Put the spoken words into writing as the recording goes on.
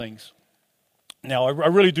things. Now, I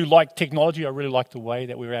really do like technology. I really like the way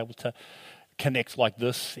that we were able to connect like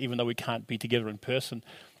this, even though we can't be together in person.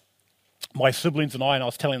 My siblings and I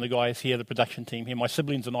was telling the guys here, the production team here, my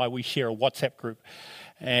siblings and I, we share a WhatsApp group,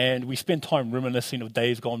 and we spend time reminiscing of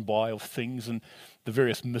days gone by, of things and the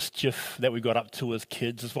various mischief that we got up to as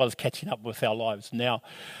kids, as well as catching up with our lives now.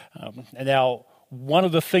 And now, one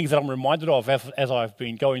of the things that I'm reminded of as I've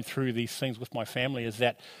been going through these things with my family is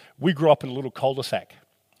that we grew up in a little cul-de-sac,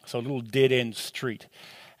 so a little dead-end street.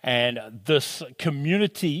 And this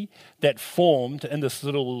community that formed in this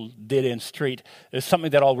little dead-end street is something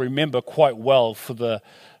that I'll remember quite well for the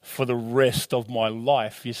rest of my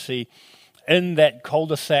life. You see, in that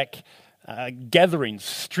cul-de-sac,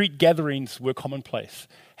 street gatherings were commonplace.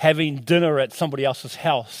 Having dinner at somebody else's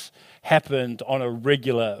house happened on a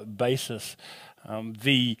regular basis.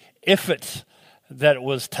 The effort that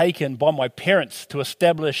was taken by my parents to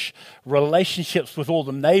establish relationships with all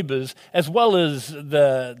the neighbors, as well as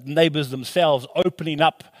the neighbors themselves opening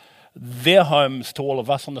up their homes to all of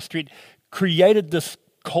us on the street, created this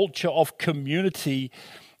culture of community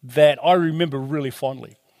that I remember really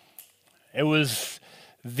fondly. It was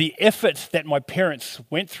the effort that my parents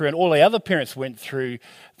went through and all the other parents went through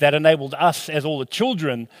that enabled us as all the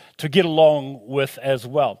children to get along with as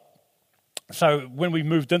well. So when we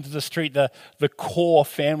moved into the street, the core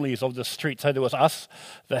families of the street, so there was us,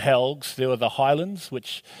 the Helgs, there were the Highlands,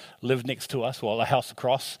 which lived next to us, well, a house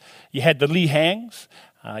across. You had the Lee Hangs,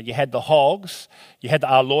 you had the Hogs, you had the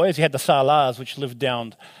Aloys, you had the Salars, which lived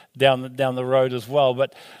down the road as well.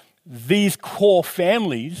 But these core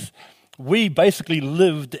families, we basically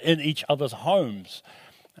lived in each other's homes.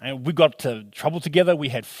 And we got to trouble together. We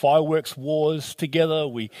had fireworks wars together.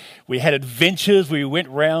 We had adventures. We went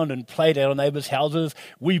round and played at our neighbours' houses.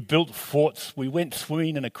 We built forts. We went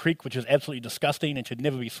swimming in a creek, which is absolutely disgusting and should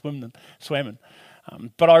never be swam in.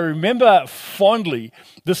 But I remember fondly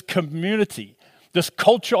this community, this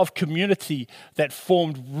culture of community that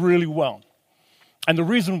formed really well. And the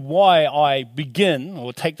reason why I begin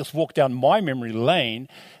or take this walk down my memory lane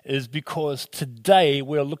is because today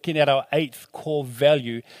we're looking at our 8th core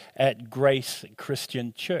value at Grace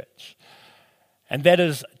Christian Church. And that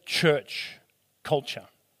is church culture.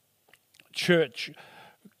 Church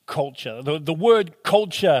culture. The word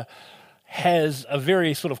culture has a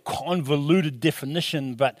very sort of convoluted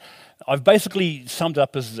definition, but I've basically summed it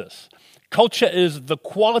up as this. Culture is the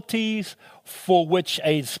qualities for which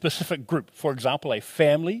a specific group, for example, a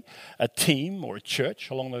family, a team, or a church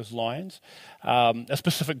along those lines, a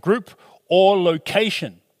specific group or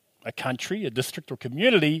location, a country, a district, or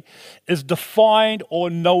community, is defined or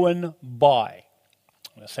known by.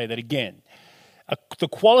 I'm going to say that again. The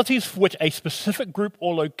qualities for which a specific group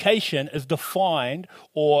or location is defined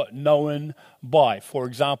or known by. For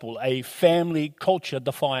example, a family culture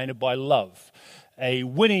defined by love. A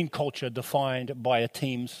winning culture defined by a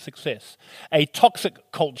team's success. A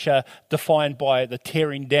toxic culture defined by the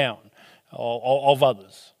tearing down of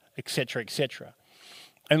others, etc., etc.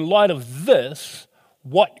 In light of this,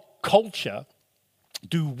 what culture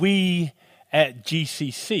do we at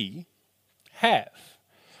GCC have?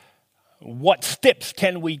 What steps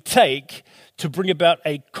can we take to bring about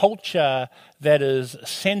a culture that is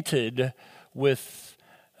centered with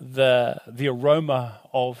the aroma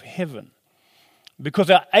of heaven?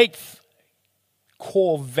 Because our 8th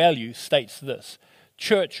core value states this: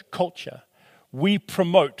 church culture. We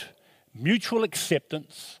promote mutual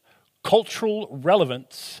acceptance, cultural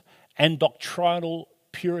relevance, and doctrinal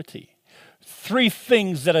purity. 3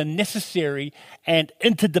 things that are necessary and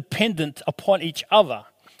interdependent upon each other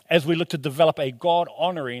as we look to develop a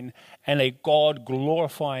God-honoring and a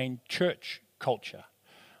God-glorifying church culture.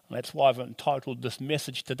 That's why I've entitled this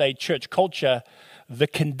message today, Church Culture, the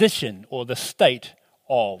Condition or the State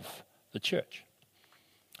of the Church.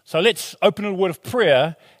 So let's open in a word of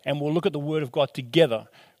prayer and we'll look at the Word of God together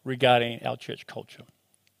regarding our church culture.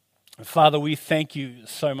 Father, we thank you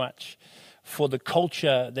so much for the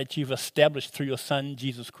culture that you've established through your Son,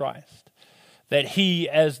 Jesus Christ. That he,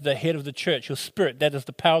 as the head of the church, your Spirit, that is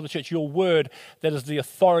the power of the church, your word, that is the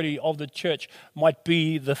authority of the church, might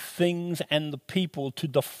be the things and the people to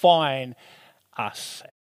define us.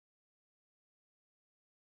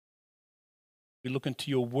 We look into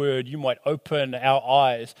your word, you might open our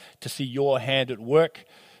eyes to see your hand at work.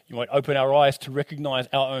 You might open our eyes to recognize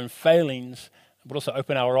our own failings, but also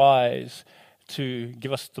open our eyes to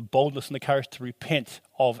give us the boldness and the courage to repent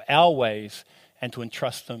of our ways and to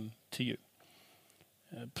entrust them to you.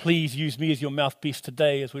 Please use me as your mouthpiece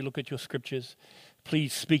today as we look at your scriptures.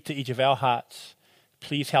 Please speak to each of our hearts.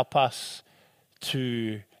 Please help us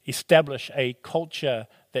to establish a culture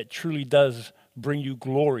that truly does bring you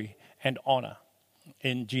glory and honor.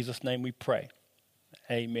 In Jesus' name we pray.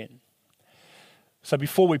 Amen. So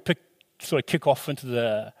before we kick off into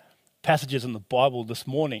the passages in the Bible this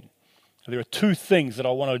morning, there are two things that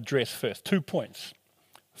I want to address first, 2 points.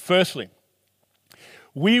 Firstly,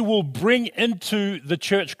 we will bring into the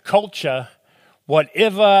church culture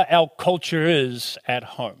whatever our culture is at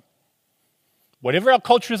home. Whatever our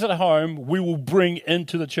culture is at home, we will bring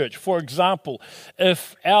into the church. For example,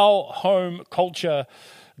 if our home culture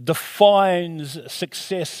defines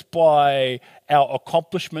success by our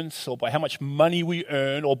accomplishments or by how much money we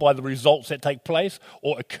earn or by the results that take place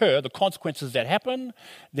or occur, the consequences that happen,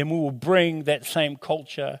 then we will bring that same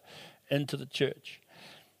culture into the church.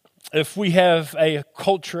 If we have a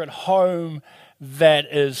culture at home that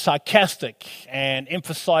is sarcastic and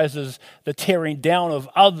emphasizes the tearing down of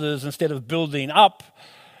others instead of building up,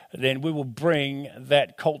 then we will bring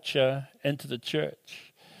that culture into the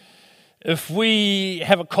church. If we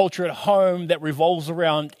have a culture at home that revolves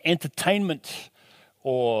around entertainment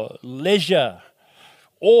or leisure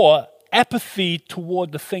or apathy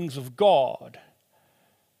toward the things of God,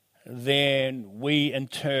 then we in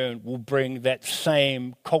turn will bring that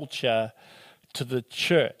same culture to the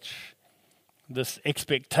church. This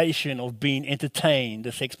expectation of being entertained,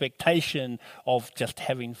 this expectation of just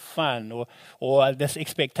having fun, or this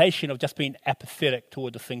expectation of just being apathetic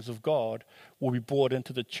toward the things of God will be brought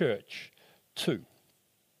into the church too.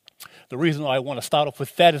 The reason I want to start off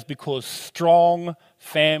with that is because strong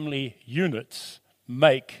family units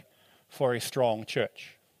make for a strong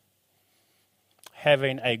church.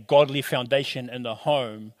 Having a godly foundation in the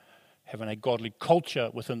home, having a godly culture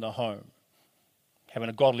within the home, having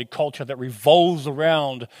a godly culture that revolves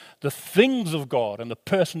around the things of God and the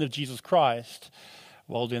person of Jesus Christ,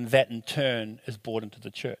 well then that in turn is brought into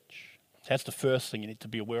the church. That's the first thing you need to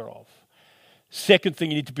be aware of. Second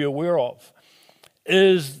thing you need to be aware of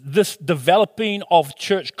is this developing of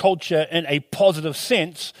church culture in a positive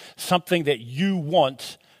sense something that you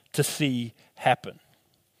want to see happen?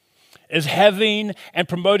 Is having and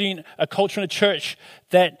promoting a culture in a church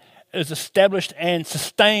that is established and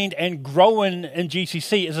sustained and growing in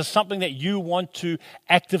GCC, is it something that you want to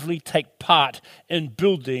actively take part in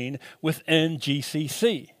building within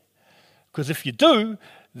GCC? Because if you do,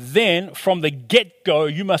 then from the get-go,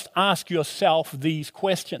 you must ask yourself these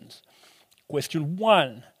questions. Question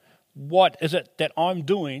 1, what is it that I'm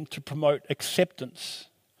doing to promote acceptance?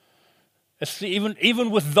 Even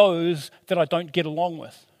with those that I don't get along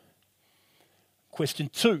with. Question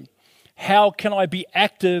 2, how can I be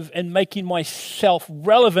active in making myself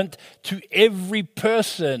relevant to every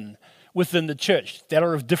person within the church that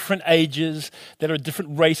are of different ages, that are of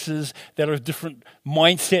different races, that are of different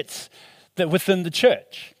mindsets that within the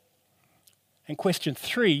church? And question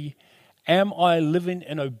 3, am I living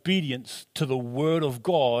in obedience to the Word of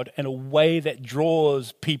God in a way that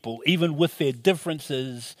draws people, even with their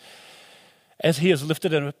differences, as He has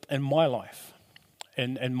lifted in my life,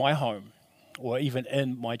 in my home, or even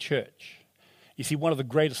in my church? You see, one of the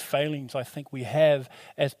greatest failings I think we have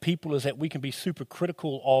as people is that we can be super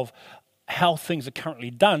critical of how things are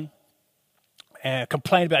currently done, and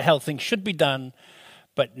complain about how things should be done,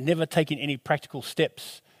 but never taking any practical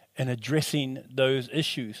steps in addressing those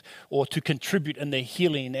issues or to contribute in the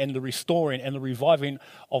healing and the restoring and the reviving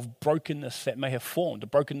of brokenness that may have formed, the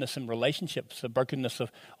brokenness in relationships, the brokenness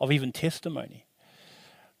of even testimony.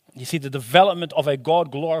 You see, the development of a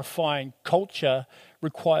God-glorifying culture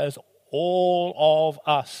requires all of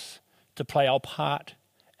us to play our part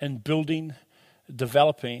in building,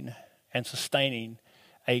 developing, and sustaining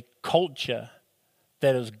a culture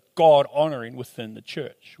that is God-honoring within the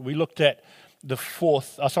church. We looked at the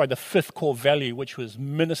fifth core value, which was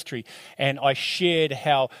ministry, and I shared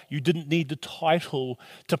how you didn't need the title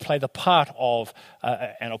to play the part of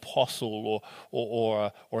an apostle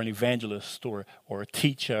or an evangelist or a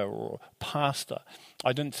teacher or a pastor.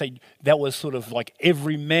 I didn't say that was sort of like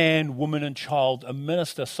every man, woman, and child a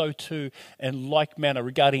minister. So too, in like manner,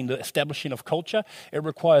 regarding the establishing of culture, it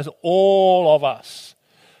requires all of us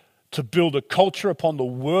to build a culture upon the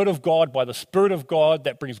Word of God by the Spirit of God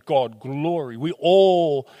that brings God glory. We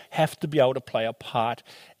all have to be able to play a part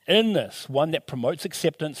in this, one that promotes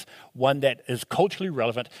acceptance, one that is culturally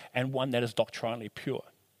relevant, and one that is doctrinally pure.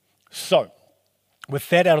 So, with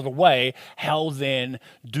that out of the way, how then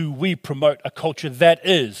do we promote a culture that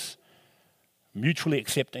is mutually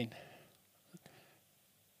accepting,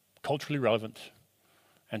 culturally relevant,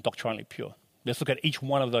 and doctrinally pure? Let's look at each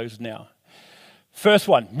one of those now. First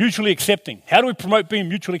one, mutually accepting. How do we promote being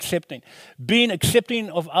mutually accepting? Being accepting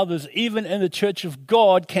of others, even in the church of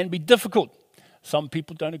God, can be difficult. Some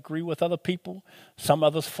people don't agree with other people. Some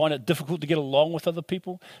others find it difficult to get along with other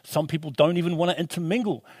people. Some people don't even want to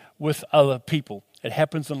intermingle with other people. It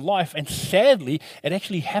happens in life, and sadly, it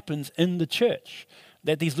actually happens in the church,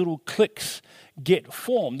 that these little cliques get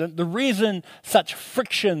formed. And the reason such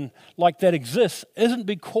friction like that exists isn't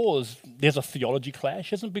because there's a theology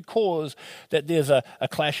clash, isn't because that there's a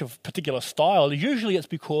clash of particular style. Usually it's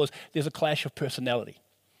because there's a clash of personality.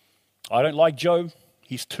 I don't like Joe,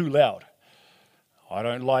 he's too loud. I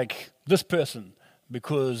don't like this person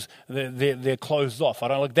because they're closed off. I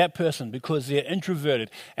don't like that person because they're introverted.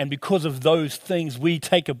 And because of those things, we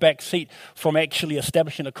take a back seat from actually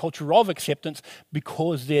establishing a culture of acceptance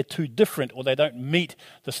because they're too different or they don't meet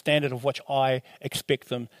the standard of which I expect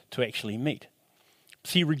them to actually meet.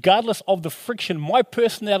 See, regardless of the friction, my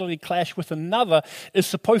personality clash with another is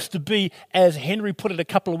supposed to be, as Henry put it a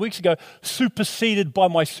couple of weeks ago, superseded by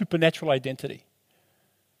my supernatural identity.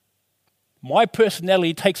 My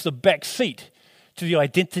personality takes the back seat to the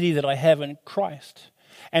identity that I have in Christ.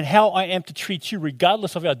 And how I am to treat you,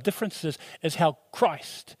 regardless of our differences, is how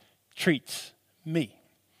Christ treats me.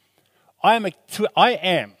 I am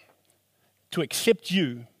to accept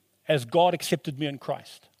you as God accepted me in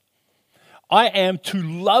Christ. I am to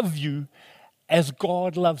love you as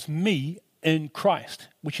God loves me in Christ,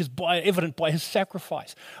 which is evident by his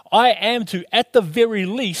sacrifice. I am to, at the very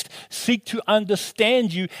least, seek to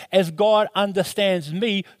understand you as God understands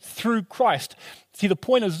me through Christ. See, the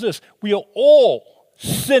point is this: we are all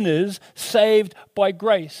sinners saved by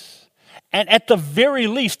grace. And at the very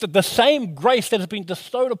least, the same grace that has been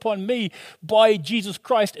bestowed upon me by Jesus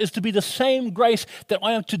Christ is to be the same grace that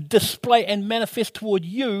I am to display and manifest toward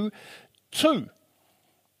you too.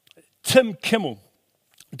 Tim Kimmel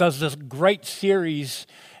does this great series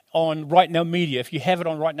on Right Now Media. If you have it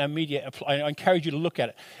on Right Now Media, I encourage you to look at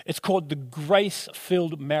it. It's called The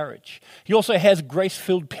Grace-Filled Marriage. He also has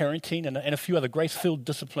grace-filled parenting and a few other grace-filled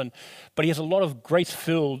discipline, but he has a lot of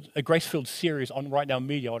grace-filled series on Right Now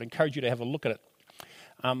Media. I'd encourage you to have a look at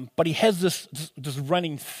it. But he has this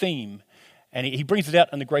running theme, and he brings it out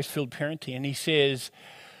in the grace-filled parenting, and he says,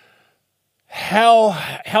 How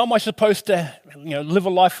am I supposed to live a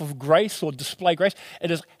life of grace or display grace?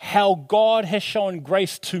 It is how God has shown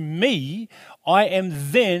grace to me, I am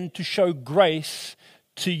then to show grace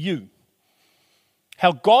to you.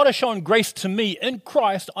 How God has shown grace to me in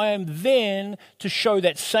Christ, I am then to show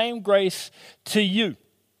that same grace to you.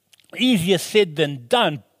 Easier said than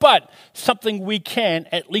done, but something we can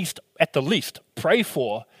at the least pray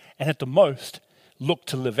for, and at the most look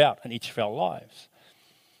to live out in each of our lives.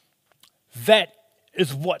 That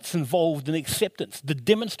is what's involved in acceptance, the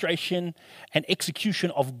demonstration and execution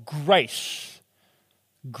of grace.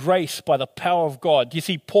 Grace by the power of God. You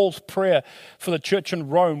see, Paul's prayer for the church in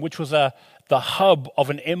Rome, which was the hub of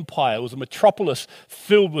an empire. It was a metropolis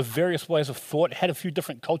filled with various ways of thought. It had a few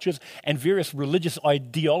different cultures, and various religious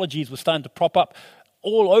ideologies were starting to prop up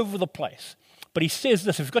all over the place. But he says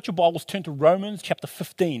this: if you've got your Bibles, turn to Romans chapter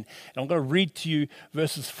 15, and I'm going to read to you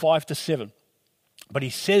verses 5 to 7. But he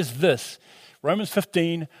says this, Romans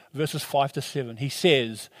 15, verses 5 to 7. He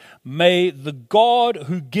says, "May the God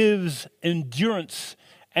who gives endurance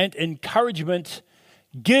and encouragement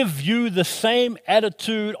give you the same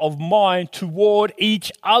attitude of mind toward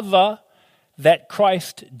each other that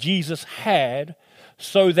Christ Jesus had,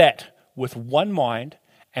 so that with one mind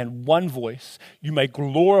and one voice you may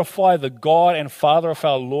glorify the God and Father of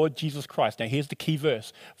our Lord Jesus Christ." Now here's the key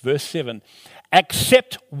verse, verse 7.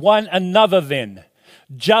 "Accept one another then,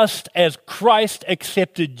 just as Christ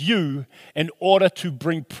accepted you in order to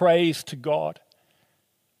bring praise to God."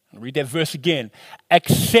 I'll read that verse again.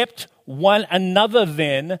 "Accept one another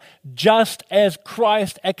then, just as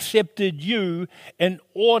Christ accepted you in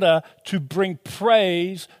order to bring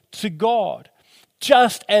praise to God."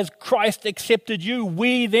 Just as Christ accepted you,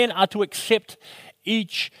 we then are to accept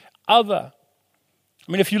each other.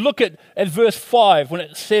 I mean, if you look at verse 5, when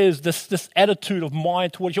it says this attitude of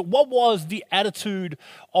mind towards you, what was the attitude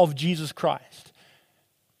of Jesus Christ?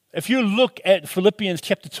 If you look at Philippians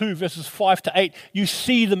chapter 2, verses 5 to 8, you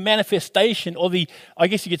see the manifestation, or I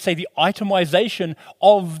guess you could say the itemization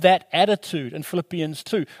of that attitude in Philippians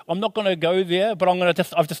 2. I'm not going to go there, but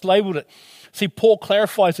I've just labeled it. See, Paul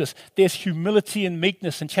clarifies this. There's humility and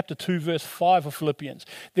meekness in chapter 2, verse 5 of Philippians.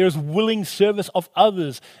 There's willing service of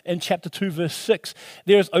others in chapter 2, verse 6.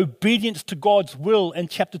 There's obedience to God's will in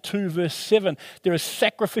chapter 2, verse 7. There is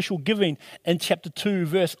sacrificial giving in chapter 2,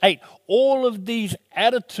 verse 8. All of these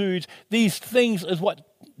attitudes, these things is what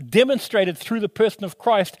demonstrated through the person of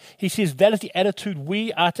Christ. He says that is the attitude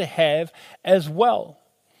we are to have as well.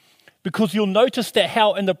 Because you'll notice that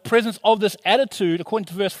how in the presence of this attitude, according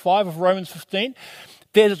to verse 5 of Romans 15,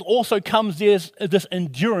 there also comes this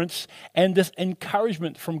endurance and this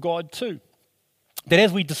encouragement from God too. That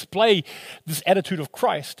as we display this attitude of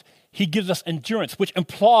Christ, he gives us endurance, which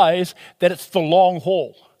implies that it's the long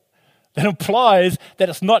haul. That implies that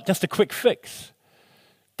it's not just a quick fix.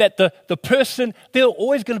 That the person, there are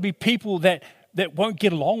always going to be people that won't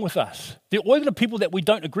get along with us. There are always going to be people that we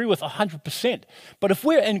don't agree with 100%. But if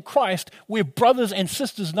we're in Christ, we're brothers and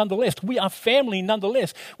sisters nonetheless. We are family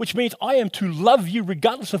nonetheless, which means I am to love you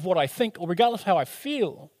regardless of what I think or regardless of how I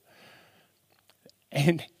feel.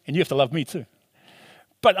 And you have to love me too.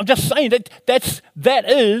 But I'm just saying that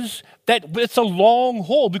it's a long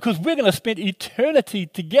haul because we're going to spend eternity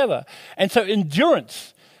together. And so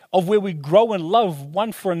endurance of where we grow in love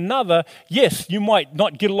one for another, yes, you might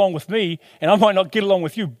not get along with me and I might not get along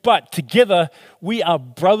with you, but together we are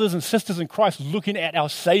brothers and sisters in Christ looking at our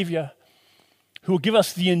Savior who will give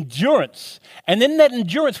us the endurance. And in that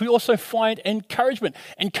endurance, we also find encouragement.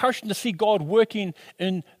 Encouragement to see God working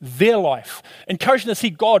in their life. Encouragement to see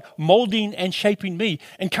God molding and shaping me.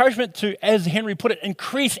 Encouragement to, as Henry put it,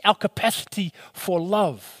 increase our capacity for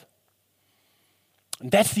love. And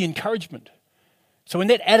that's the encouragement. So when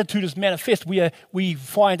that attitude is manifest, we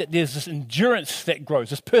find that there's this endurance that grows,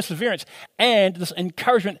 this perseverance, and this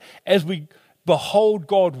encouragement as we behold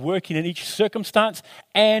God working in each circumstance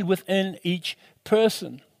and within each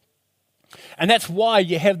person. And that's why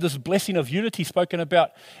you have this blessing of unity spoken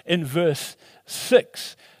about in verse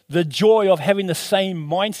 6. The joy of having the same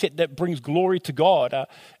mindset that brings glory to God.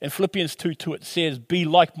 In Philippians 2:2 it says, be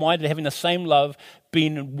like-minded, having the same love,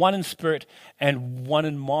 being one in spirit and one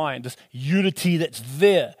in mind. This unity that's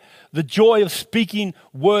there. The joy of speaking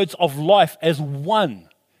words of life as one.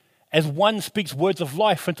 As one speaks words of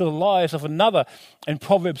life into the lives of another. In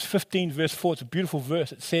Proverbs 15 verse 4, it's a beautiful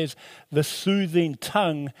verse. It says, the soothing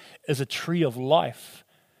tongue is a tree of life,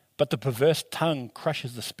 but the perverse tongue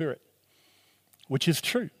crushes the spirit. Which is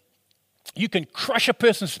true. You can crush a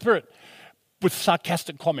person's spirit with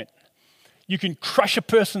sarcastic comment. You can crush a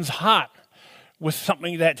person's heart with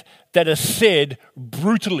something that is said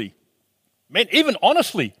brutally. Man, even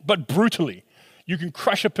honestly, but brutally. You can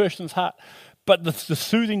crush a person's heart. But the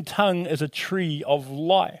soothing tongue is a tree of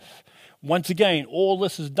life. Once again, all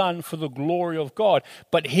this is done for the glory of God.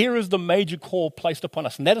 But here is the major call placed upon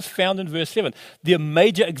us, and that is found in verse 7. The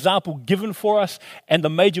major example given for us and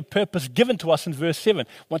the major purpose given to us in verse 7.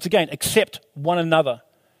 Once again, accept one another.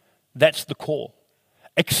 That's the call.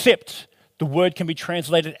 Accept, the word can be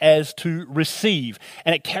translated as to receive.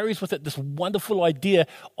 And it carries with it this wonderful idea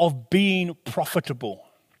of being profitable,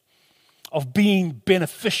 of being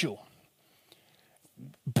beneficial.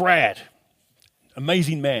 Brad,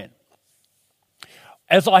 amazing man.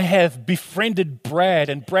 As I have befriended Brad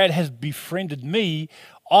and Brad has befriended me,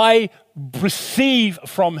 I receive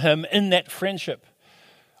from him in that friendship.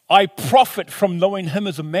 I profit from knowing him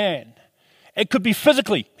as a man. It could be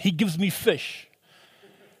physically, he gives me fish.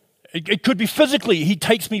 It could be physically, he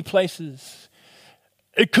takes me places.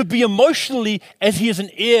 It could be emotionally, as he is an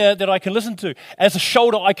ear that I can listen to, as a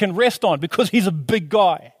shoulder I can rest on because he's a big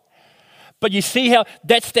guy. But you see how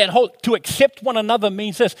that's that whole, to accept one another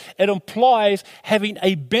means this. It implies having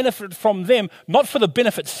a benefit from them, not for the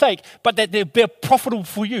benefit's sake, but that they're profitable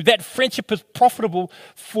for you. That friendship is profitable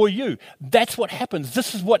for you. That's what happens.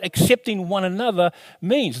 This is what accepting one another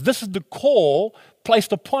means. This is the call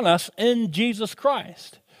placed upon us in Jesus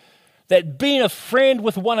Christ. That being a friend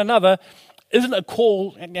with one another isn't a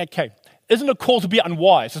call, isn't a call to be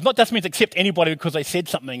unwise. It's not just means accept anybody because they said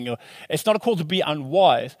something. It's not a call to be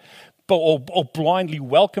unwise. Or blindly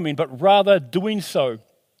welcoming, but rather doing so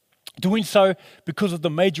because of the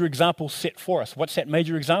major example set for us. What's that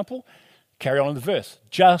major example? Carry on in the verse.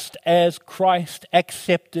 Just as Christ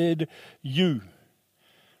accepted you.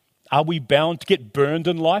 Are we bound to get burned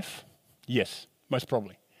in life? Yes, most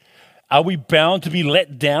probably. Are we bound to be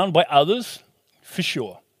let down by others? For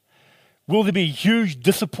sure. Will there be huge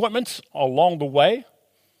disappointments along the way?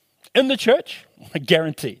 In the church?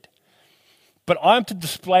 Guaranteed. But I'm to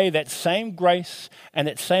display that same grace and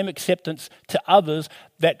that same acceptance to others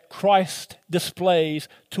that Christ displays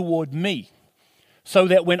toward me. So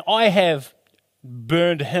that when I have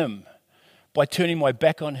burned him by turning my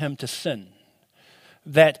back on him to sin,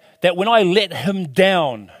 that when I let him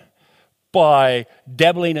down by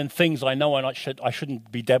dabbling in things I know I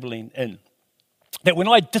shouldn't be dabbling in, that when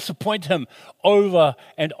I disappoint him over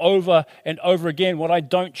and over and over again, when I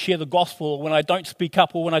don't share the gospel, or when I don't speak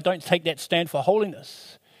up, or when I don't take that stand for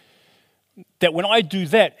holiness, that when I do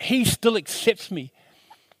that, he still accepts me.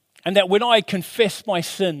 And that when I confess my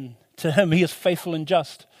sin to him, he is faithful and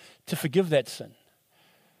just to forgive that sin.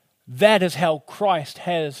 That is how Christ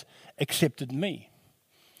has accepted me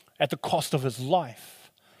at the cost of his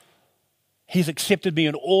life. He's accepted me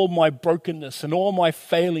in all my brokenness and all my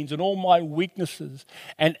failings and all my weaknesses.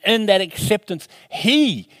 And in that acceptance,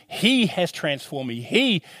 He has transformed me.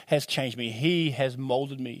 He has changed me. He has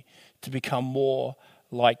molded me to become more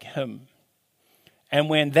like him. And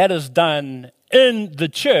when that is done in the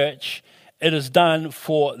church, it is done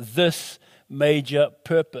for this major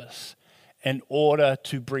purpose, in order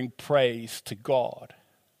to bring praise to God.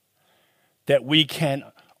 That we can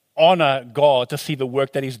honor God to see the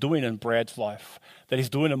work that he's doing in Brad's life, that he's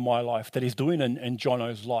doing in my life, that he's doing in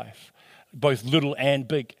Jono's life, both little and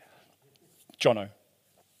big. Jono.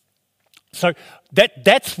 So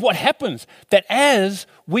that's what happens, that as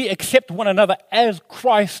we accept one another as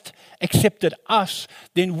Christ accepted us,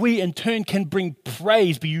 then we in turn can bring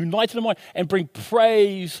praise, be united in mind, and bring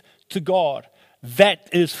praise to God. That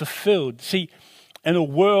is fulfilled. See, in a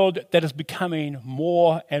world that is becoming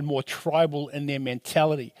more and more tribal in their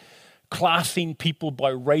mentality, classing people by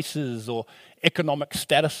races or economic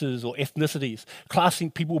statuses or ethnicities,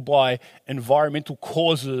 classing people by environmental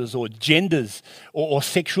causes or genders or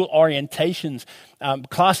sexual orientations,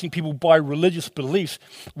 classing people by religious beliefs,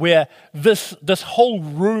 where this whole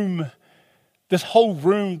room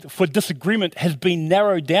for disagreement has been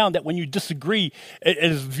narrowed down, that when you disagree, it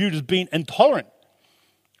is viewed as being intolerant,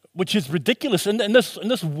 which is ridiculous. In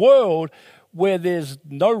this world where there's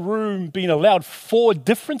no room being allowed for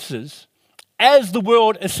differences, as the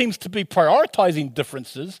world seems to be prioritizing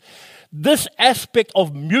differences, this aspect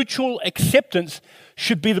of mutual acceptance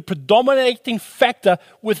should be the predominating factor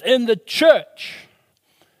within the church,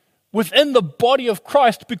 within the body of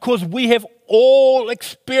Christ, because we have all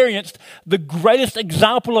experienced the greatest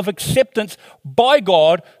example of acceptance by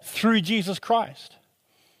God through Jesus Christ.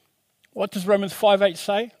 What does Romans 5:8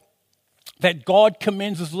 say? That God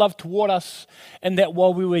commends his love toward us, and that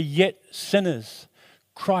while we were yet sinners,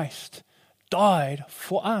 Christ died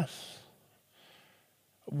for us.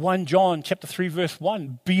 1 John chapter 3 verse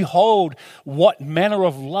 1, behold what manner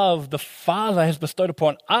of love the Father has bestowed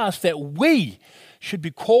upon us, that we should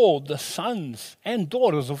be called the sons and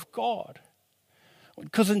daughters of God.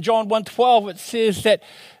 Because in John 1:12 it says that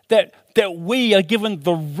we are given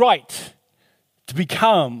the right to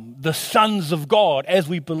become the sons of God as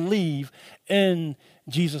we believe in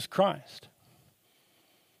Jesus Christ.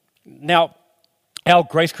 Now, our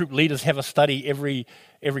grace group leaders have a study every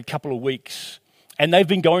couple of weeks, and they've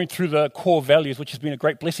been going through the core values, which has been a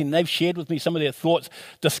great blessing. They've shared with me some of their thoughts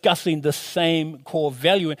discussing the same core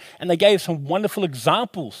value, and they gave some wonderful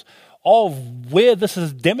examples of where this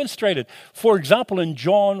is demonstrated. For example, in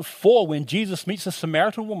John 4, when Jesus meets the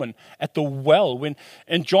Samaritan woman at the well, when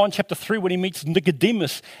in John chapter 3, when he meets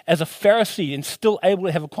Nicodemus as a Pharisee and still able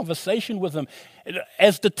to have a conversation with him,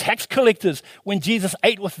 as the tax collectors, when Jesus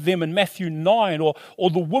ate with them in Matthew 9, or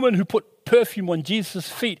the woman who put perfume on Jesus'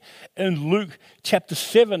 feet in Luke chapter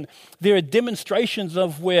 7, there are demonstrations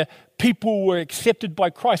of where people were accepted by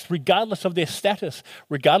Christ regardless of their status,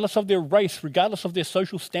 regardless of their race, regardless of their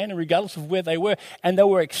social standing, regardless of where they were, and they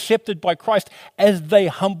were accepted by Christ as they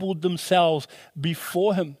humbled themselves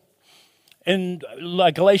before him. In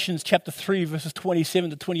Galatians chapter 3 verses 27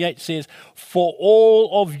 to 28 says, for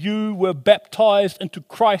all of you were baptized into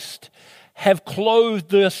Christ, have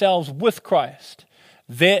clothed yourselves with Christ.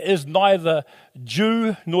 There is neither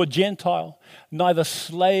Jew nor Gentile, neither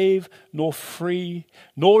slave nor free,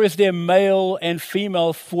 nor is there male and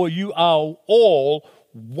female, for you are all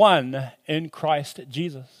one in Christ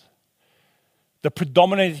Jesus. The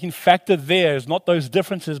predominating factor there is not those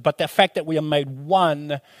differences, but the fact that we are made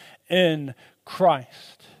one in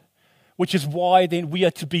Christ, which is why then we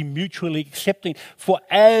are to be mutually accepting. For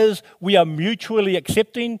as we are mutually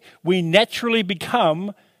accepting, we naturally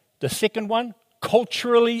become, the second one,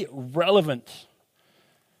 culturally relevant.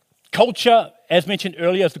 Culture, as mentioned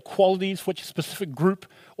earlier, is the qualities which a specific group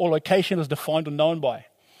or location is defined or known by.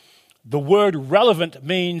 The word relevant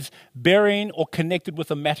means bearing or connected with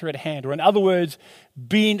a matter at hand, or in other words,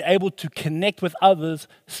 being able to connect with others,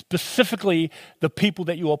 specifically the people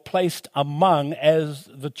that you are placed among as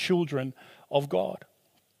the children of God.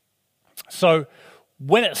 So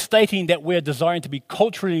when it's stating that we're desiring to be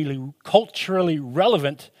culturally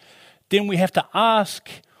relevant, then we have to ask,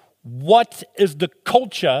 what is the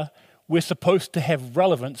culture we're supposed to have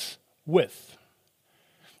relevance with?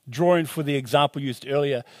 Drawing for the example used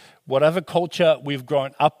earlier, whatever culture we've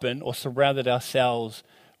grown up in or surrounded ourselves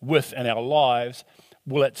with in our lives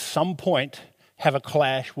will at some point have a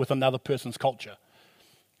clash with another person's culture.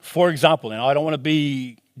 For example, and I don't want to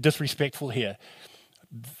be disrespectful here,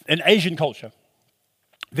 in Asian culture,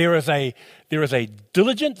 There is a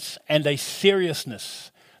diligence and a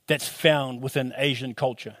seriousness that's found within Asian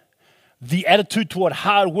culture. The attitude toward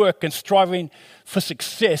hard work and striving for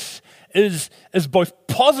success is both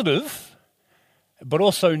positive but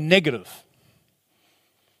also negative.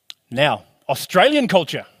 Now, Australian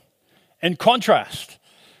culture, in contrast,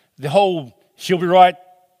 the whole she'll be right,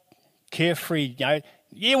 carefree, yeah,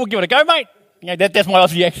 we'll give it a go, mate. That's my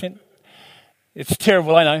Aussie accent. It's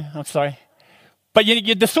terrible, I know, I'm sorry. But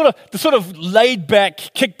the sort of laid back,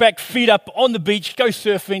 kick back, feet up on the beach, go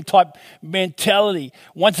surfing type mentality,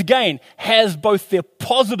 once again, has both their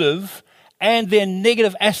positive and their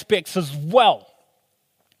negative aspects as well.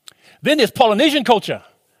 Then there's Polynesian culture,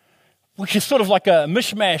 which is sort of like a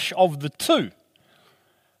mishmash of the two.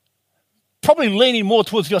 Probably leaning more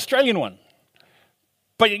towards the Australian one.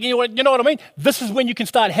 But you know what I mean? This is when you can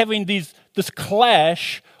start having this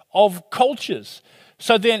clash of cultures.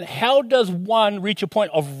 So then how does one reach a point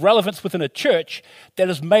of relevance within a church that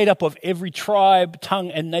is made up of every tribe, tongue,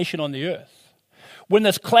 and nation on the earth? When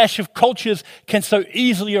this clash of cultures can so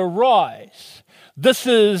easily arise, this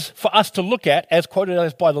is for us to look at, as quoted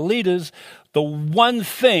as by the leaders, the one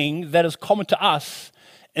thing that is common to us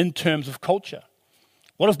in terms of culture.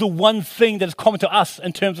 What is the one thing that is common to us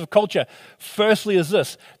in terms of culture? Firstly is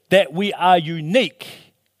this, that we are unique,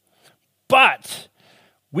 but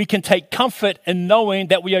we can take comfort in knowing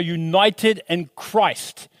that we are united in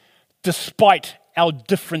Christ despite our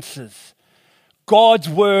differences. God's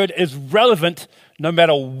word is relevant no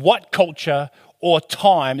matter what culture or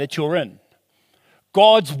time that you're in.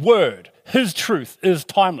 God's word, his truth, is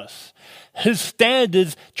timeless. His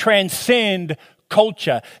standards transcend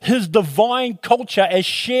culture. His divine culture, as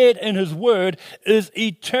shared in his word, is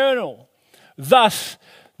eternal. Thus,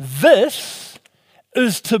 this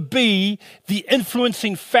is to be the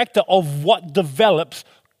influencing factor of what develops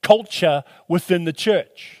culture within the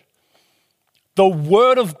church. The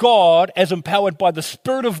Word of God, as empowered by the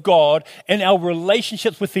Spirit of God in our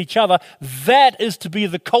relationships with each other, that is to be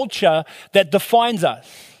the culture that defines us.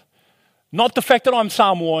 Not the fact that I'm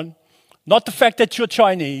Samoan, not the fact that you're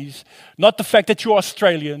Chinese, not the fact that you're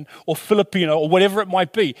Australian or Filipino or whatever it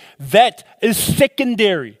might be. That is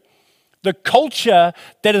secondary. The culture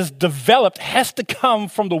that is developed has to come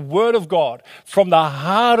from the Word of God, from the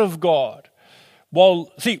heart of God.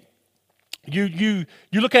 Well, see, you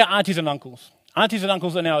look at our aunties and uncles. Aunties and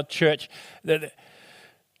uncles in our church,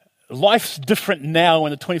 life's different now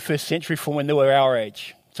in the 21st century from when they were our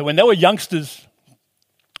age. So when they were youngsters,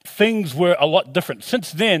 things were a lot different.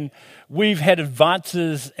 Since then, we've had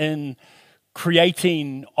advances in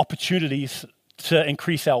creating opportunities to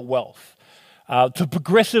increase our wealth. The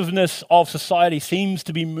progressiveness of society seems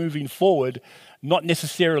to be moving forward, not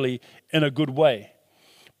necessarily in a good way.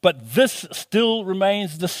 But this still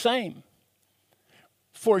remains the same.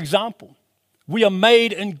 For example, we are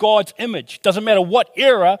made in God's image. Doesn't matter what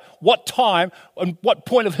era, what time, and what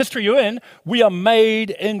point of history you're in, we are made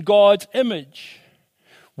in God's image.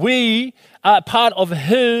 We are part of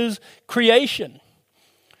his creation.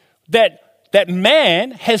 That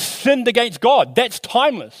man has sinned against God. That's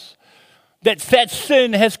timeless. That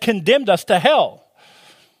sin has condemned us to hell.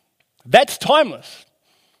 That's timeless.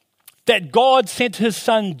 That God sent his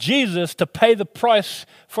son Jesus to pay the price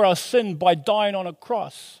for our sin by dying on a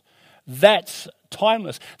cross. That's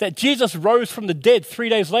timeless. That Jesus rose from the dead 3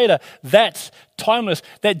 days later. That's timeless.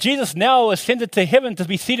 That Jesus now ascended to heaven to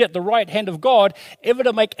be seated at the right hand of God, ever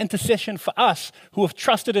to make intercession for us who have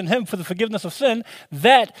trusted in him for the forgiveness of sin.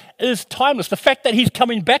 That is timeless. The fact that he's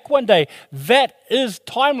coming back one day, that is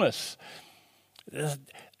timeless.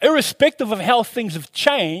 Irrespective of how things have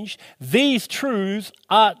changed, these truths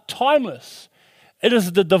are timeless. It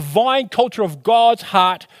is the divine culture of God's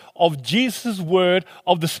heart, of Jesus' word,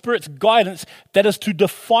 of the Spirit's guidance that is to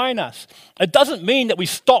define us. It doesn't mean that we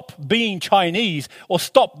stop being Chinese or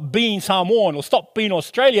stop being Samoan or stop being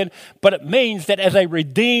Australian, but it means that as a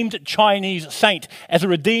redeemed Chinese saint, as a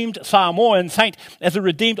redeemed Samoan saint, as a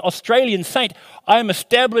redeemed Australian saint, I am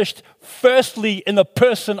established firstly in the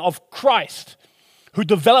person of Christ, who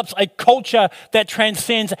develops a culture that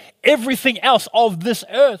transcends everything else of this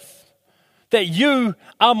earth. That you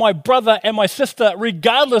are my brother and my sister,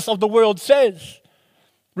 regardless of the world says.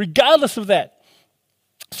 Regardless of that.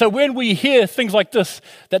 So when we hear things like this,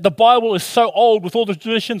 that the Bible is so old with all the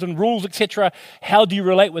traditions and rules, etc., how do you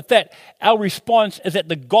relate with that? Our response is that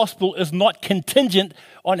the gospel is not contingent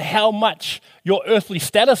on how much your earthly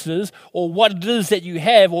status is or what it is that you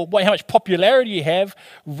have or how much popularity you have.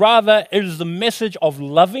 Rather, it is the message of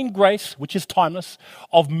loving grace, which is timeless,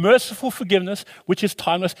 of merciful forgiveness, which is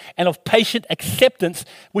timeless, and of patient acceptance,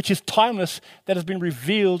 which is timeless, that has been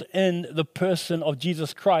revealed in the person of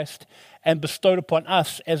Jesus Christ and bestowed upon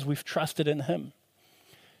us as we've trusted in him.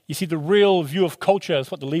 You see, the real view of culture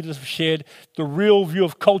is what the leaders have shared. The real view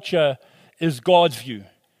of culture is God's view.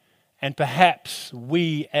 And perhaps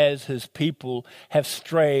we as his people have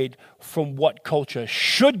strayed from what culture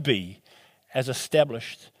should be as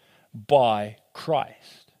established by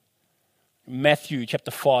Christ. Matthew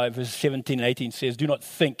chapter 5, verses 17 and 18 says, "Do not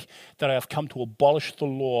think that I have come to abolish the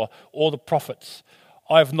law or the prophets.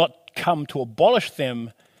 I have not come to abolish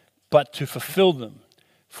them, but to fulfill them.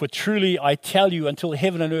 For truly I tell you, until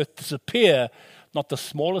heaven and earth disappear, not the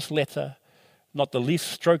smallest letter, not the least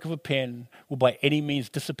stroke of a pen will by any means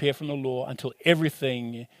disappear from the law until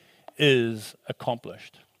everything is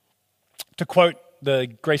accomplished." To quote the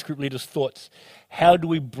Grace Group leaders' thoughts, how do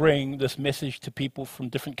we bring this message to people from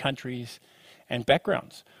different countries and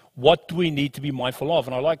backgrounds? What do we need to be mindful of?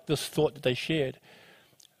 And I like this thought that they shared.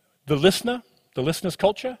 The listener's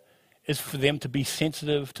culture, is for them to be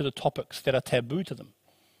sensitive to the topics that are taboo to them.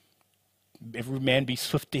 Every man be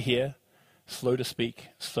swift to hear, slow to speak,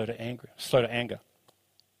 slow to anger.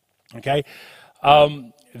 Okay?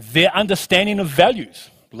 Their understanding of values,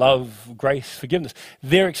 love, grace, forgiveness,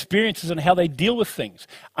 their experiences and how they deal with things,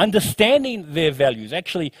 understanding their values.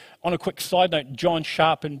 Actually, on a quick side note, John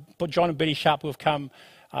and Betty Sharp, who have come,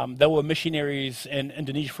 they were missionaries in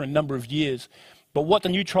Indonesia for a number of years. But what the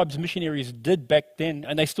New Tribes missionaries did back then,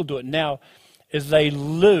 and they still do it now, is they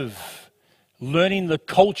live learning the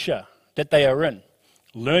culture that they are in,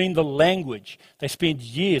 learning the language. They spend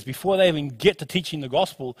years, before they even get to teaching the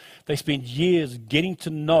gospel, they spend years getting to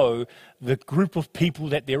know the group of people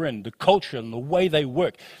that they're in, the culture and the way they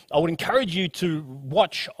work. I would encourage you to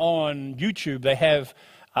watch on YouTube. They have,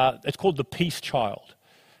 it's called The Peace Child,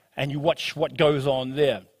 and you watch what goes on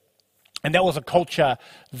there. And that was a culture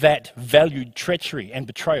that valued treachery and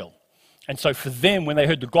betrayal. And so for them, when they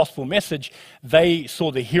heard the gospel message, they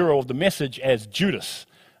saw the hero of the message as Judas,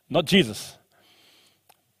 not Jesus.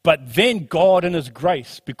 But then God in his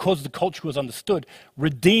grace, because the culture was understood,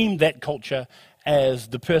 redeemed that culture as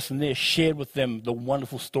the person there shared with them the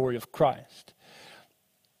wonderful story of Christ.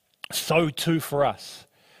 So too for us.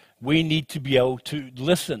 We need to be able to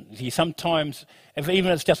listen. See, sometimes, even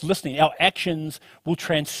if it's just listening, our actions will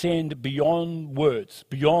transcend beyond words,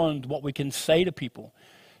 beyond what we can say to people,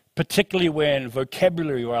 particularly when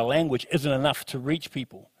vocabulary or our language isn't enough to reach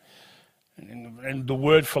people. And the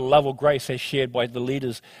word for love or grace, as shared by the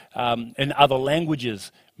leaders in other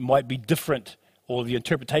languages, might be different, or the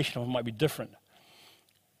interpretation of it might be different.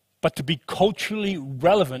 But to be culturally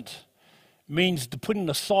relevant means the putting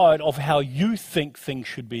aside of how you think things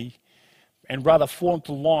should be and rather fall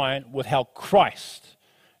into line with how Christ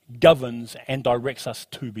governs and directs us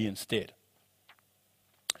to be instead.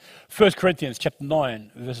 1 Corinthians chapter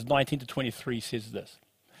 9, verses 19 to 23 says this: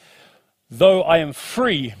 "Though I am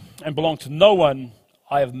free and belong to no one,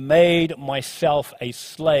 I have made myself a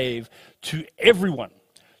slave to everyone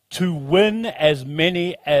to win as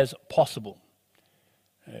many as possible."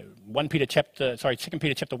 2 Peter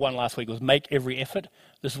chapter 1 last week was make every effort.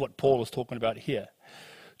 This is what Paul is talking about here.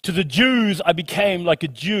 "To the Jews I became like a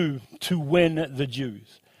Jew to win the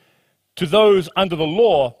Jews. To those under the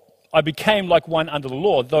law I became like one under the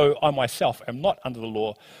law, though I myself am not under the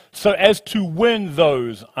law, so as to win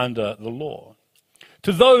those under the law.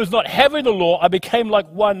 To those not having the law I became like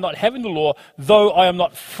one not having the law, though I am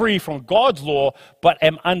not free from God's law, but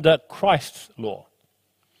am under Christ's law,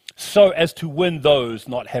 so as to win those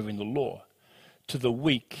not having the law. To the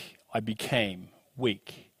weak I became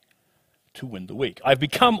weak to win the weak. I've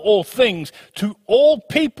become all things to all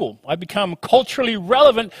people. I become culturally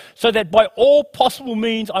relevant so that by all possible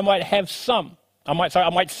means I might have some. I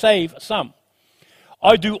might save some.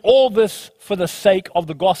 I do all this for the sake of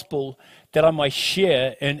the gospel, that I might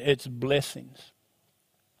share in its blessings."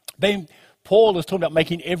 Then Paul is talking about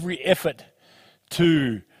making every effort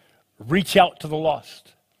to reach out to the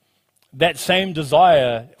lost. That same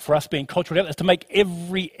desire for us being culturally relevant is to make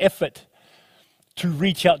every effort to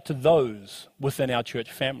reach out to those within our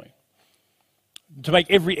church family. To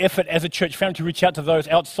make every effort as a church family to reach out to those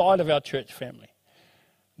outside of our church family.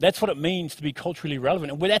 That's what it means to be culturally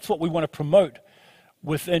relevant. And that's what we want to promote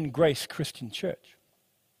within Grace Christian Church.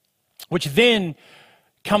 Which then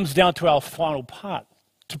comes down to our final part,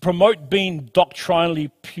 to promote being doctrinally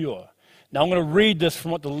pure. Now I'm going to read this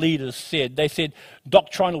from what the leaders said. They said,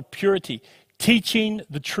 doctrinal purity, teaching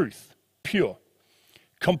the truth, pure.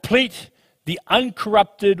 Complete the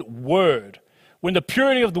uncorrupted word. When the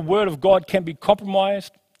purity of the word of God can be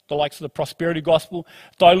compromised, the likes of the prosperity gospel,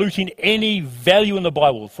 diluting any value in the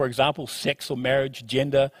Bible, for example, sex or marriage,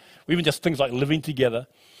 gender, or even just things like living together.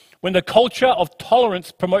 When the culture of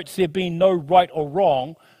tolerance promotes there being no right or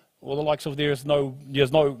wrong, or the likes of there's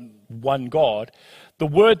no one God, the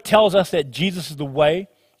word tells us that Jesus is the way,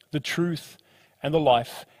 the truth, and the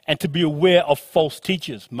life, and to be aware of false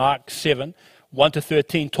teachers. Mark 7,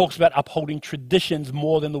 1-13 talks about upholding traditions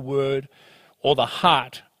more than the word or the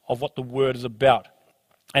heart of what the word is about,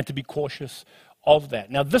 and to be cautious of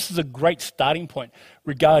that. Now, this is a great starting point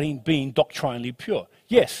regarding being doctrinally pure.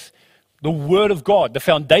 Yes, the Word of God, the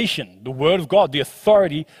foundation, the Word of God, the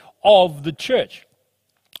authority of the church.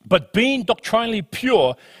 But being doctrinally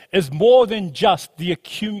pure is more than just the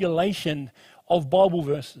accumulation of Bible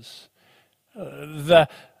verses.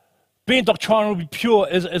 Being doctrinally pure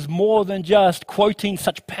is more than just quoting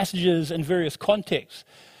such passages in various contexts.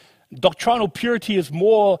 Doctrinal purity is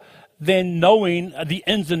more than knowing the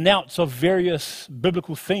ins and outs of various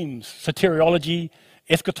biblical themes, soteriology,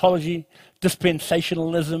 eschatology,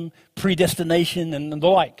 dispensationalism, predestination, and the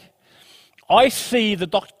like. I see the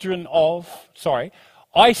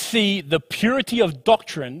purity of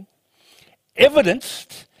doctrine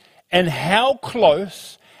evidenced in how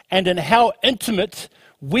close and in how intimate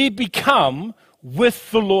we become with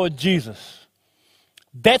the Lord Jesus.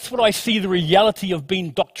 That's what I see the reality of being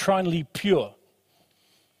doctrinally pure.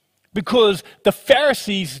 Because the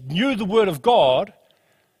Pharisees knew the Word of God,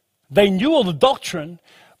 they knew all the doctrine,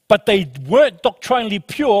 but they weren't doctrinally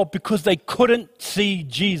pure because they couldn't see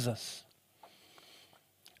Jesus.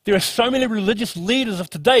 There are so many religious leaders of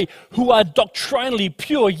today who are doctrinally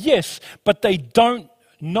pure, yes, but they don't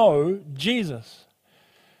know Jesus.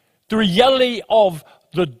 The reality of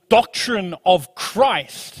the doctrine of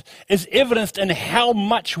Christ is evidenced in how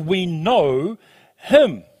much we know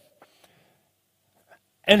Him.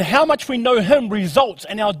 And how much we know Him results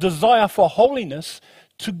in our desire for holiness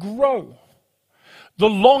to grow. The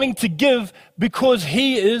longing to give because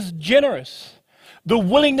He is generous. The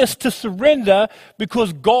willingness to surrender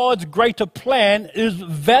because God's greater plan is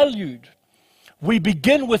valued. We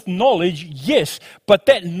begin with knowledge, yes, but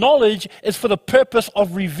that knowledge is for the purpose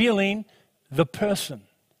of revealing the person,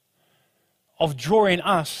 of drawing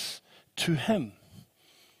us to Him.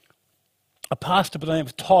 A pastor by the name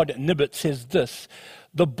of Todd Nibbett says this: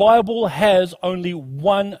 the Bible has only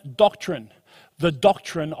one doctrine, the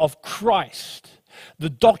doctrine of Christ. The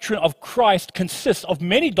doctrine of Christ consists of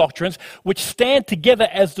many doctrines which stand together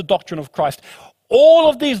as the doctrine of Christ. All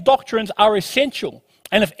of these doctrines are essential.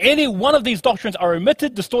 And if any one of these doctrines are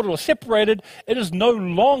omitted, distorted, or separated, it is no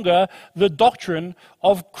longer the doctrine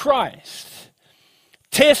of Christ.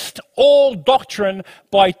 Test all doctrine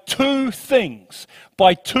by two things,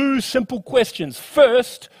 by two simple questions.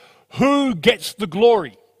 First, who gets the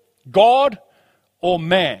glory, God or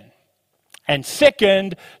man? And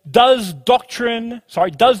second, does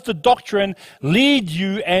the doctrine lead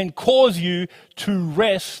you and cause you to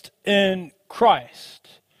rest in Christ?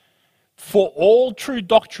 For all true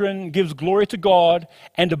doctrine gives glory to God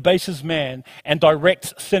and abases man and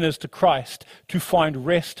directs sinners to Christ to find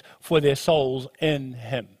rest for their souls in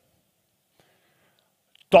Him.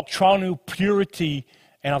 Doctrinal purity,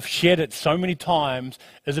 and I've shared it so many times,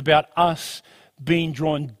 is about us being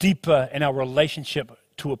drawn deeper in our relationship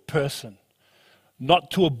to a person.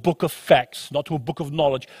 Not to a book of facts, not to a book of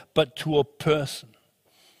knowledge, but to a person.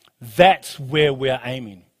 That's where we're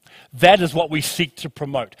aiming. That is what we seek to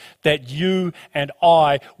promote. That you and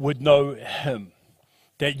I would know Him.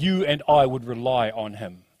 That you and I would rely on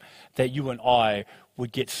Him. That you and I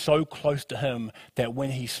would get so close to Him that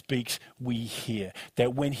when He speaks, we hear.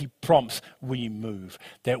 That when He prompts, we move.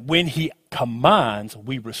 That when He commands,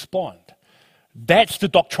 we respond. That's the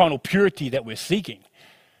doctrinal purity that we're seeking.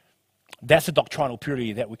 That's the doctrinal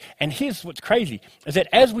purity that we... And here's what's crazy, is that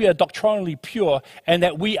as we are doctrinally pure and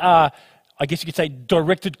that we are, I guess you could say,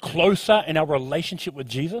 directed closer in our relationship with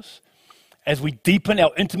Jesus, as we deepen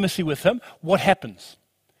our intimacy with Him, what happens?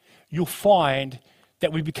 You'll find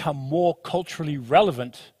that we become more culturally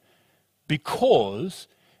relevant because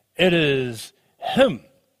it is Him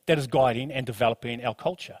that is guiding and developing our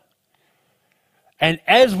culture. And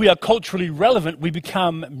as we are culturally relevant, we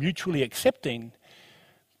become mutually accepting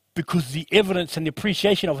because the evidence and the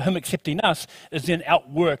appreciation of Him accepting us is then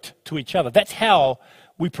outworked to each other. That's how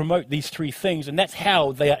we promote these three things, and that's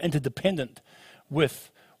how they are interdependent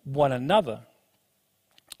with one another.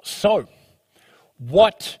 So,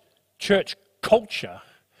 What church culture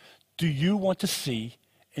do you want to see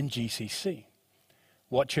in GCC?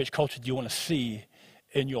 What church culture do you want to see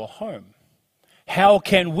in your home? How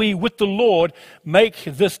can we, with the Lord, make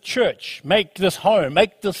this church, make this home,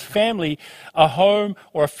 make this family a home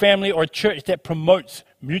or a family or a church that promotes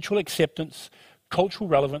mutual acceptance, cultural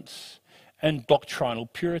relevance, and doctrinal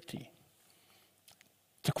purity?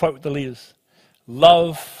 To quote the leaders,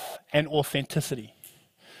 love and authenticity,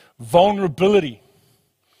 vulnerability,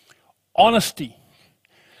 honesty,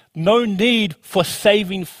 no need for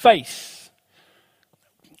saving face.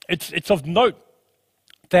 It's of note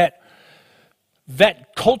that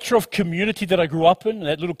culture of community that I grew up in,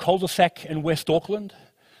 that little cul-de-sac in West Auckland,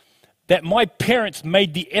 that my parents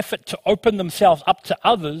made the effort to open themselves up to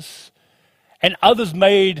others, and others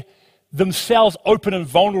made themselves open and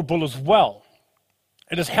vulnerable as well.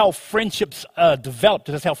 It is how friendships are developed.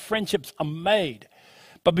 It is how friendships are made.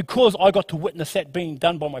 But because I got to witness that being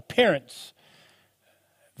done by my parents,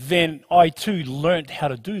 then I too learned how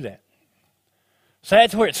to do that. So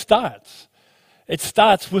that's where it starts. It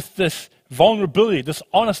starts with this vulnerability, this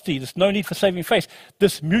honesty, this no need for saving face,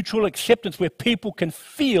 this mutual acceptance where people can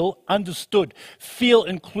feel understood, feel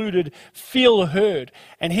included, feel heard.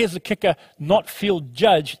 And here's the kicker, not feel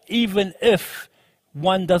judged, even if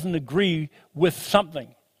one doesn't agree with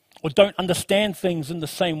something or don't understand things in the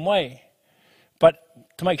same way. But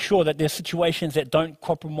to make sure that there's situations that don't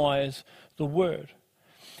compromise the word.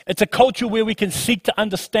 It's a culture where we can seek to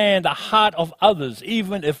understand the heart of others,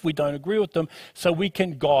 even if we don't agree with them, so we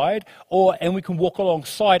can guide and we can walk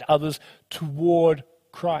alongside others toward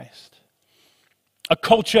Christ. A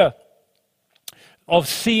culture of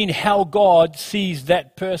seeing how God sees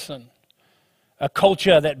that person. A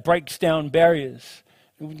culture that breaks down barriers,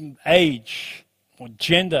 age, or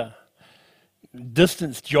gender,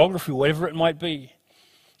 distance, geography, whatever it might be.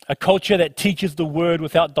 A culture that teaches the word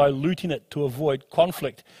without diluting it to avoid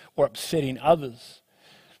conflict or upsetting others.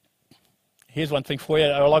 Here's one thing for you.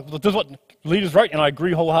 This is what leaders wrote, and I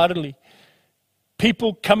agree wholeheartedly.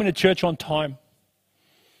 People coming to church on time.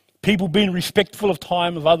 People being respectful of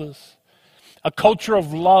time of others. A culture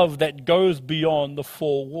of love that goes beyond the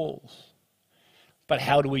four walls. But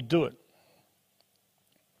how do we do it?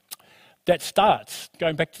 That starts,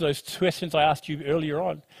 going back to those questions I asked you earlier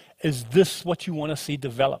on, is this what you want to see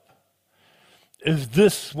develop? Is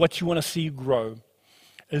this what you want to see grow?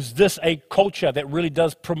 Is this a culture that really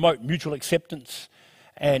does promote mutual acceptance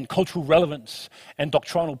and cultural relevance and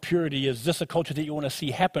doctrinal purity? Is this a culture that you want to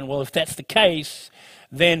see happen? Well, if that's the case,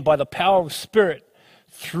 then by the power of Spirit,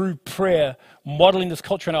 through prayer, modeling this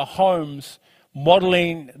culture in our homes,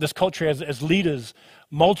 modeling this culture as leaders,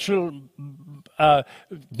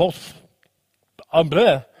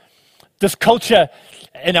 this culture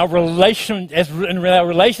in our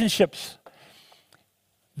relationships,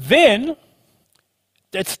 then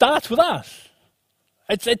it starts with us.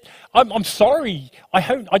 I'm sorry.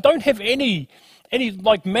 I don't have any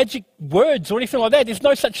like magic words or anything like that. There's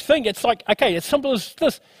no such thing. It's like, okay, as simple as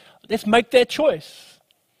this. Let's make that choice.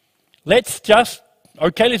 Let's do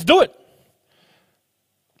it.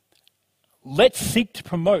 Let's seek to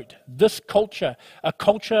promote this culture, a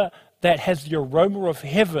culture that has the aroma of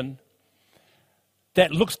heaven,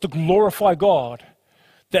 that looks to glorify God,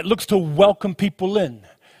 that looks to welcome people in,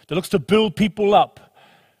 that looks to build people up.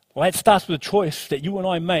 Well, that starts with a choice that you and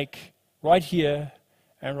I make right here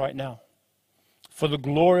and right now. For the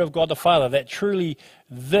glory of God the Father, that truly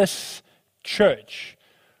this church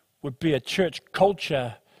would be a church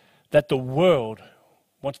culture that the world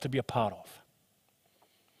wants to be a part of.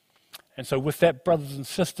 And so with that, brothers and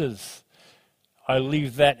sisters, I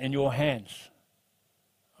leave that in your hands.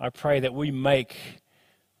 I pray that we make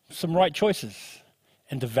some right choices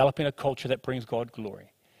in developing a culture that brings God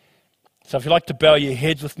glory. So if you'd like to bow your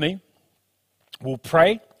heads with me, we'll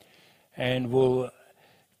pray and we'll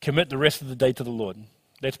commit the rest of the day to the Lord.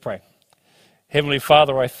 Let's pray. Heavenly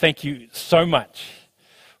Father, I thank you so much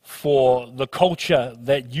for the culture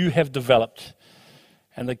that you have developed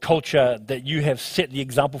and the culture that you have set the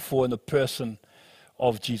example for in the person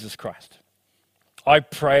of Jesus Christ. I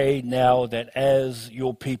pray now that as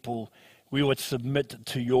your people, we would submit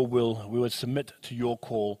to your will, we would submit to your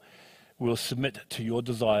call, we will submit to your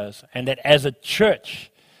desires, and that as a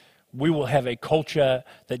church, we will have a culture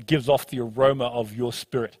that gives off the aroma of your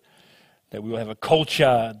Spirit, that we will have a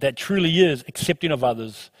culture that truly is accepting of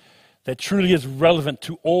others, that truly is relevant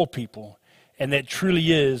to all people, and that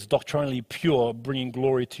truly is doctrinally pure, bringing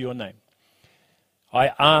glory to your name.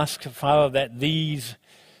 I ask, Father, that these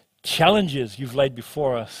challenges you've laid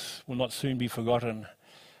before us will not soon be forgotten,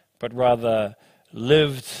 but rather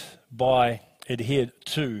lived by, adhered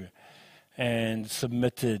to, and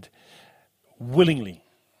submitted willingly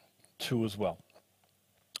to as well.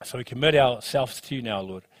 So we commit ourselves to you now,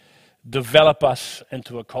 Lord. Develop us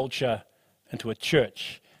into a culture, into a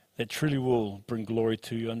church that truly will bring glory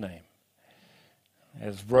to your name.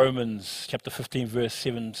 As Romans chapter 15 verse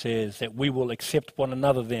 7 says, that we will accept one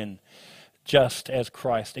another then, just as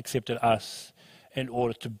Christ accepted us, in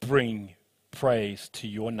order to bring praise to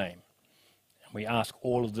your name. And we ask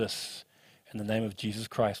all of this in the name of Jesus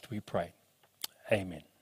Christ, we pray. Amen.